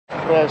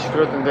fresh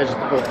fruit and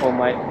vegetable for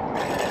my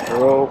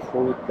raw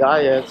food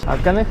diet.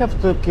 Can I have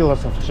 2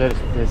 kilos of cherries,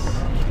 please?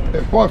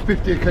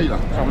 5.50 a kilo.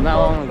 From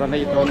now on, I'm gonna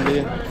eat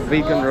only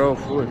vegan raw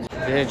food,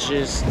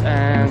 veggies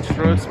and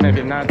fruits,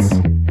 maybe nuts.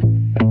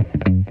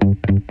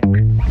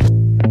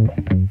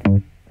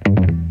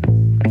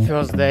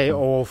 First day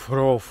of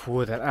raw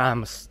food and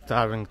I'm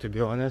starving, to be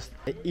honest.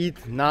 I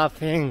eat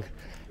nothing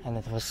and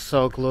it was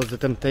so close the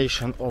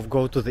temptation of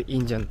go to the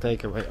Indian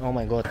takeaway. Oh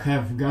my god. I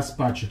have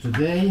gazpacho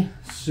today,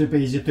 super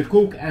easy to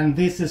cook, and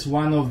this is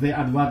one of the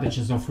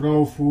advantages of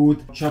raw food.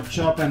 Chop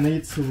chop and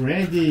it's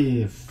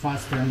ready,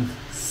 fast and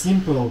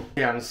simple.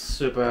 I'm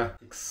super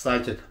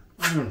excited.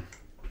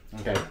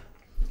 Okay.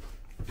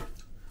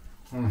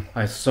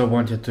 I so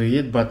wanted to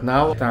eat, but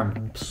now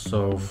I'm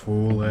so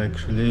full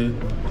actually.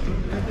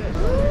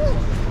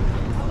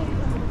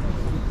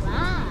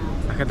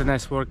 I had a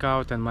nice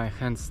workout and my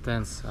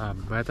handstands are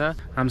better.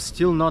 I'm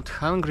still not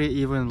hungry,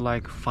 even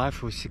like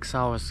 5 or 6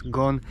 hours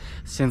gone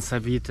since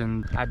I've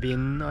eaten. I've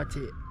been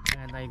naughty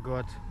and I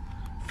got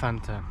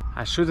Fanta.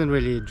 I shouldn't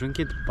really drink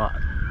it, but...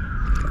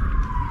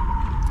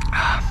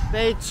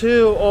 Day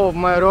 2 of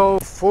my raw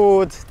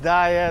food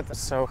diet.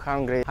 So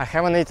hungry. I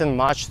haven't eaten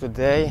much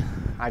today.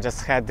 I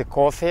just had the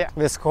coffee.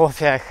 With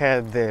coffee I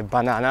had the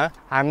banana.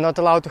 I'm not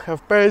allowed to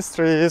have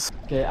pastries.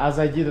 Okay, as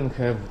I didn't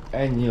have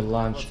any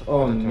lunch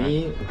on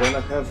me, I'm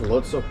gonna have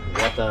lots of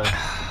water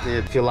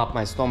to fill up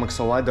my stomach,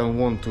 so I don't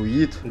want to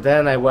eat.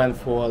 Then I went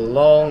for a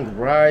long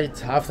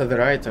ride. After the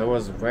ride I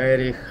was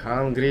very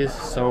hungry,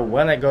 so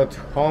when I got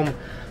home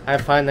I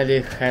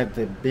finally had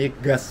the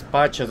big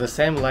gazpacho, the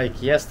same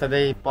like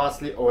yesterday,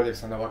 parsley,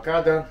 olives and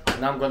avocado.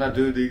 And I'm gonna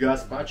do the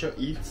gazpacho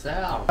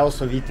itself. I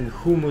also eaten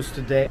hummus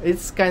today.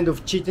 It's kind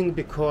of cheating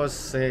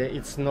because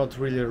it's not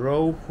really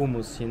raw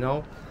hummus, you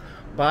know,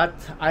 but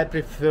I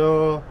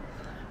prefer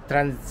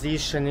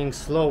transitioning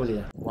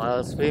slowly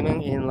while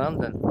swimming in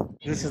London.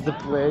 This is the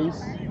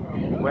place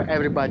where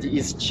everybody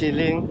is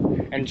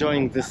chilling,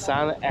 enjoying the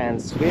sun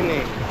and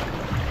swimming.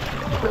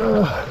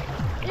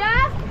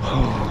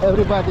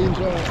 Everybody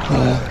enjoy.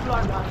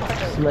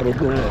 It's very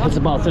good. It's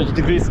about 30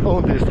 degrees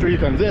on the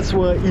street and that's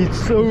why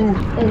it's so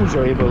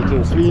enjoyable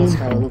to swim. Let's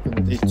have a look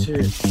at the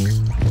too.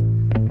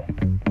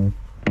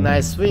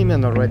 Nice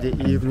swimming, already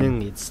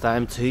evening, it's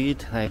time to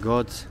eat. I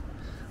got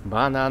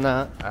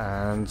banana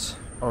and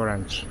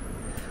orange.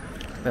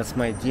 That's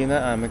my dinner.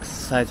 I'm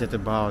excited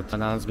about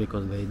bananas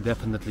because they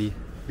definitely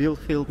will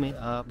fill me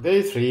up.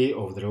 Day 3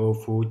 of the raw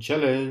food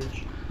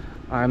challenge.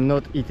 I'm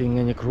not eating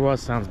any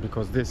croissants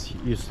because this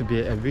used to be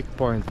a weak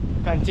point.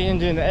 Continue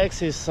doing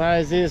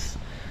exercises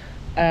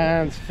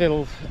and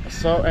feel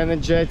so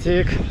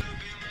energetic.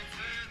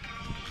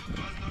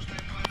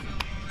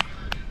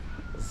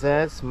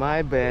 That's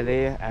my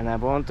belly and I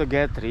want to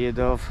get rid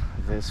of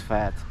this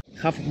fat.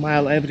 Half a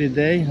mile every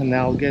day and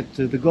I'll get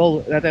to the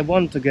goal that I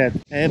want to get.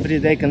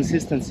 Everyday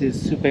consistency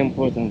is super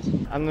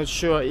important. I'm not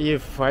sure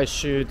if I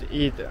should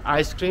eat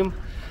ice cream,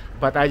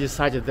 but I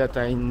decided that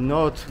I'm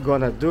not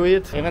gonna do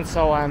it. Even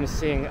so, I'm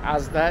seeing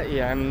Asda,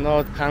 yeah, I'm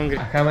not hungry.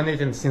 I haven't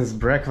eaten since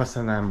breakfast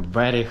and I'm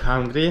very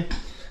hungry.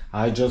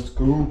 I just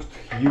cooked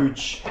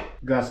huge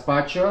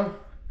gazpacho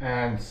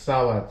and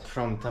salad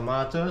from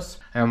tomatoes.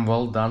 I'm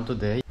well done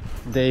today.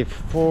 Day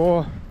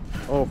 4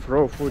 of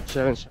raw food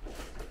challenge.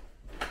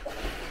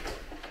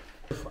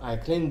 I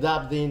cleaned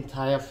up the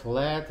entire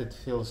flat, it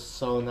feels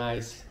so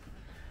nice.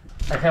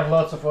 I have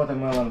lots of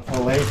watermelon for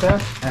later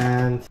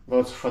and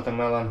lots of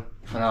watermelon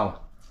for now.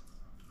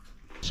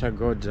 I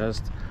got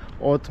just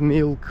oat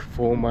milk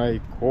for my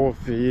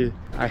coffee.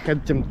 I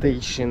had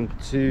temptation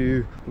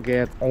to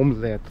get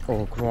omelette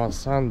or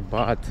croissant,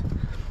 but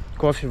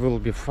coffee will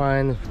be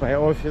fine. My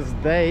office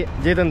day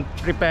didn't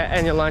prepare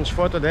any lunch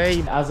for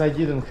today. As I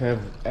didn't have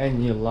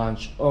any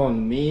lunch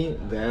on me,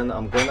 then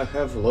I'm gonna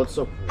have lots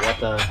of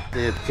water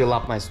to fill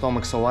up my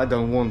stomach, so I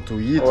don't want to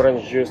eat.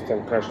 Orange juice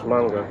and crushed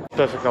mango.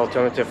 Perfect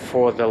alternative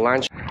for the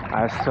lunch.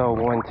 I so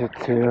wanted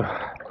to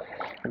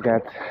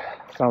get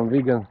some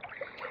vegan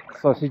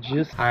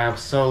sausages. I am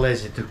so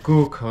lazy to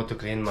cook or to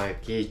clean my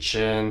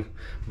kitchen,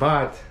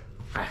 but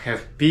I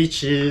have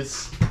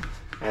peaches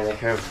and I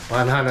have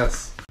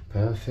bananas.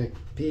 Perfect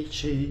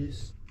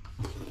peaches.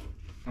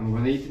 I'm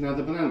gonna eat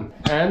another banana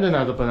and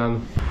another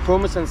banana.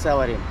 Hummus and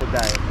celery to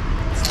diet.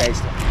 It's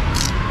tasty.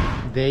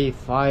 Day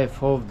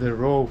 5 of the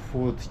raw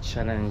food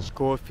challenge.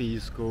 Coffee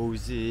is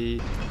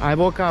cozy. I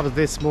woke up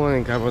this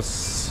morning. I was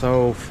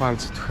so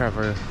fancy to have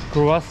a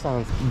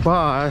croissant,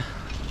 but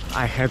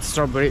I had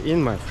strawberry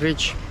in my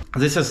fridge.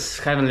 This is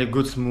heavenly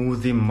good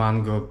smoothie,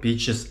 mango,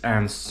 peaches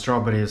and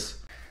strawberries.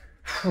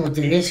 Oh,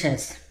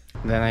 delicious.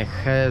 Then I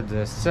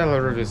had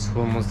celery with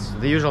hummus,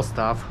 the usual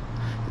stuff.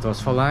 It was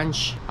for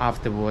lunch.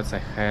 Afterwards I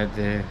had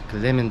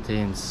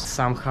clementines.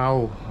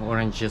 Somehow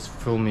oranges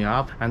fill me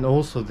up, and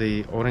also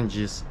the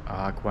oranges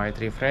are quite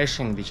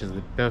refreshing, which is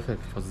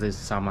perfect for this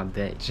summer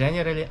day.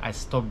 Generally I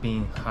stopped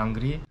being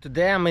hungry.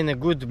 Today I'm in a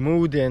good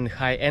mood and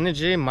high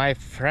energy. My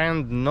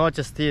friend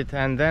noticed it,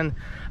 and then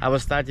I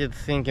started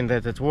thinking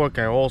that at work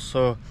I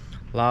also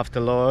laughed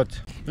a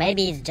lot.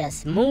 Maybe it's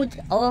just mood,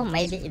 or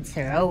maybe it's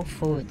raw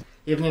food.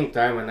 evening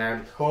time when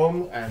I'm at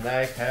home and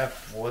I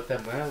have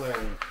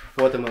watermelon.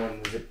 Watermelon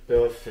is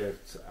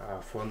perfect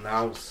for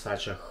now,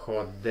 such a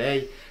hot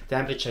day.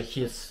 Temperature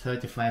hits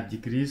 35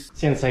 degrees.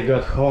 Since I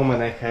got home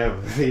and I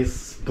have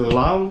this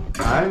plum,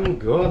 I'm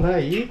gonna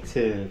eat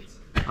it.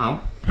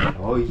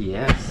 Oh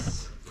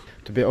yes.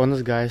 To be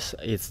honest guys,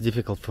 it's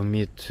difficult for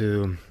me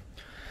to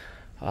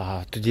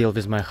deal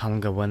with my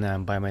hunger when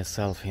I'm by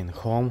myself in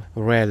home.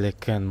 Rarely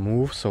can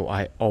move, so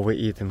I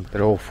overeat and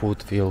raw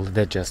food will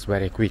digest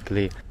very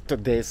quickly.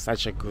 Today is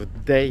such a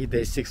good day,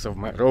 day 6 of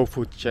my raw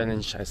food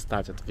challenge. I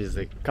started with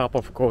a cup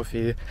of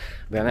coffee,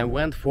 then I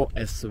went for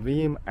a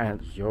swim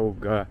and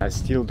yoga. I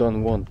still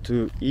don't want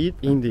to eat.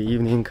 In the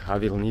evening I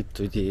will need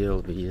to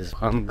deal with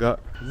hunger.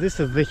 This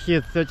is the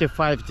heat,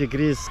 35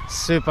 degrees,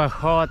 super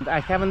hot. I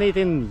haven't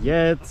eaten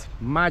yet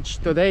much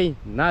today,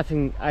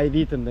 nothing I've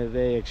eaten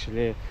today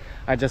actually.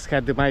 I just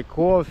had my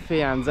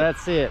coffee and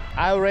that's it.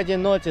 I already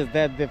noticed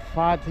that the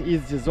fat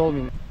is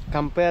dissolving.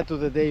 Compared to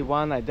the day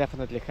one, I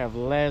definitely have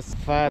less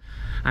fat.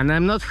 And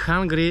I'm not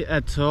hungry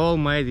at all.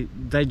 My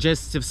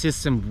digestive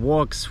system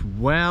works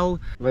well.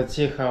 Let's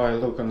see how I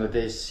look on the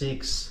day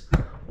 6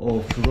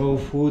 of raw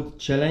food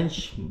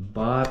challenge.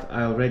 But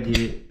I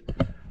already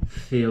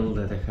feel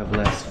that I have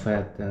less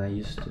fat than I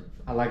used to.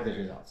 I like the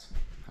results.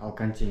 I'll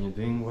continue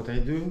doing what I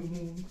do.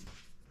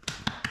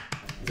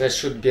 That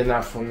should be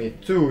enough for me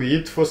to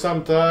eat for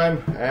some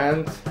time,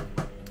 and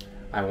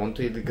I want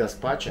to eat the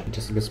gazpacho.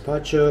 Just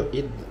gazpacho,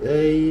 eat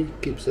day,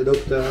 keeps the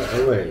doctor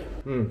away.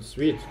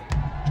 Sweet.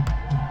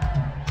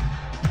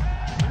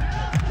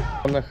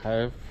 I'm gonna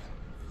have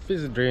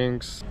fizzy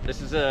drinks.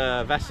 This is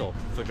a vessel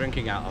for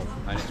drinking out of,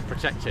 and it's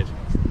protected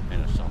in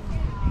a song.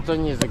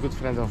 Tony is a good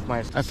friend of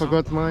mine. I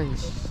forgot mine.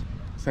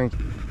 Thank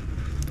you.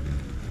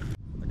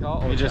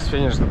 We just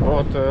finished the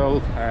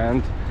bottle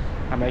and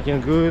I'm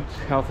making good,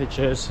 healthy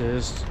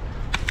choices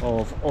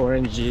of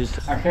oranges.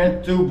 I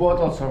had 2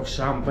 bottles of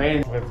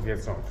champagne. Let's get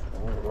some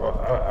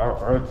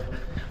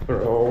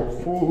raw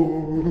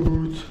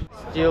food.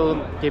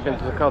 Still keeping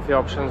to the healthy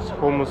options,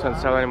 hummus and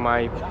celery,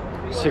 my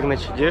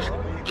signature dish.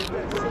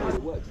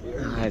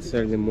 It's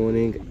early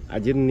morning. I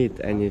didn't eat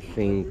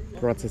anything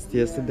processed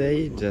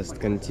yesterday, just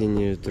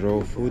continued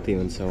raw food,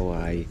 even so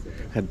I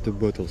had 2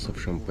 bottles of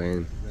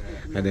champagne.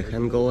 Had a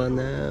hangover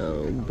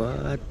now,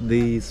 but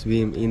the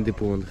swim in the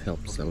pond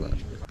helps a lot.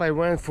 I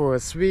went for a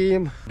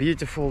swim,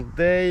 beautiful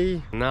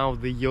day, now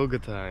the yoga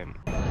time.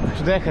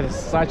 Today I had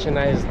such a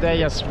nice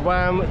day. I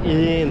swam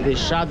in the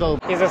shuttle.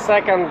 It's the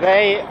second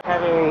day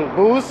having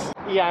booze.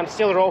 Yeah, I'm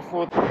still raw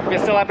food. We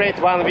celebrate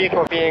 1 week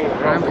of being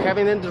raw. I'm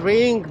having a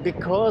drink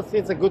because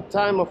it's a good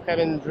time of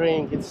having a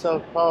drink. It's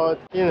so hot.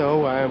 You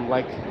know, I'm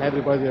like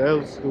everybody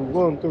else who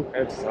want to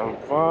have some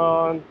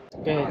fun.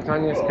 Okay,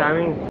 Tony is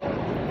coming.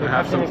 We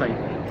have something.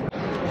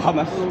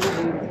 Hummus.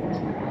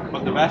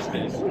 But the best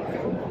is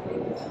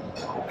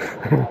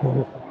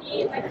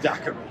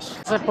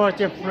daiquiris. Support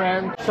your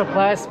friend.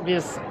 Supplies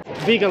with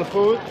vegan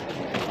food,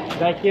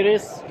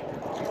 daiquiris,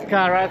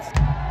 carrots.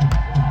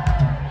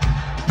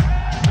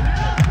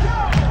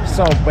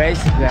 So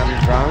basically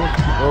I'm drunk.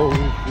 Oh,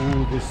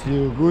 food is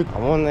so good. I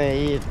wanna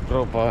eat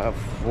proper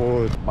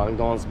food.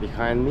 McDonald's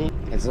behind me.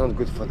 It's not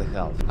good for the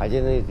health. I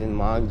didn't eat in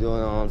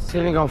McDonald's.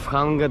 Feeling of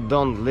hunger,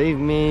 don't leave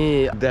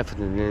me.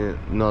 Definitely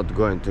not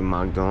going to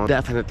McDonald's.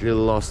 Definitely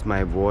lost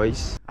my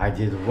voice. I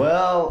did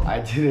well. I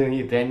didn't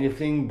eat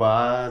anything,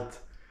 but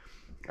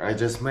I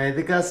just made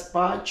the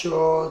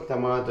gazpacho,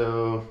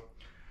 tomato,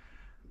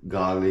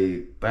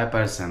 garlic,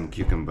 peppers and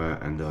cucumber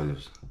and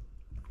olives.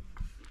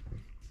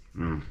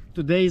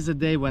 Today is the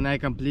day when I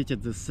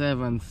completed the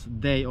 7th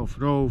day of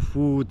raw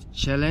food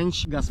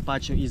challenge.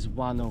 Gazpacho is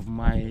one of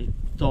my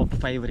top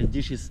favorite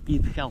dishes.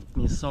 It helped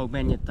me so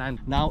many times.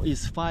 Now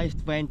it's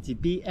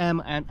 5:20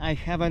 p.m. and I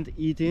haven't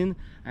eaten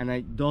and I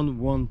don't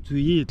want to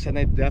eat. And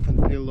I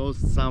definitely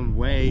lost some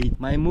weight.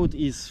 My mood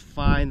is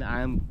fine.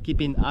 I'm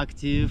keeping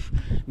active,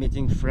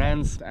 meeting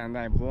friends, and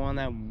I want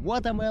a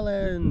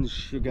watermelon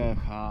sugar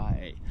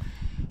high.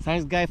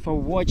 Thanks guys for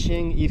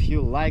watching. If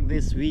you like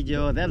this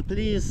video, then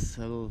please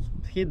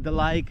hit the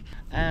like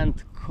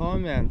and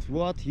comment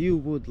what you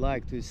would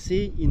like to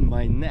see in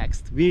my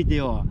next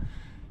video.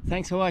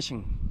 Thanks for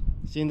watching.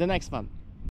 See you in the next one.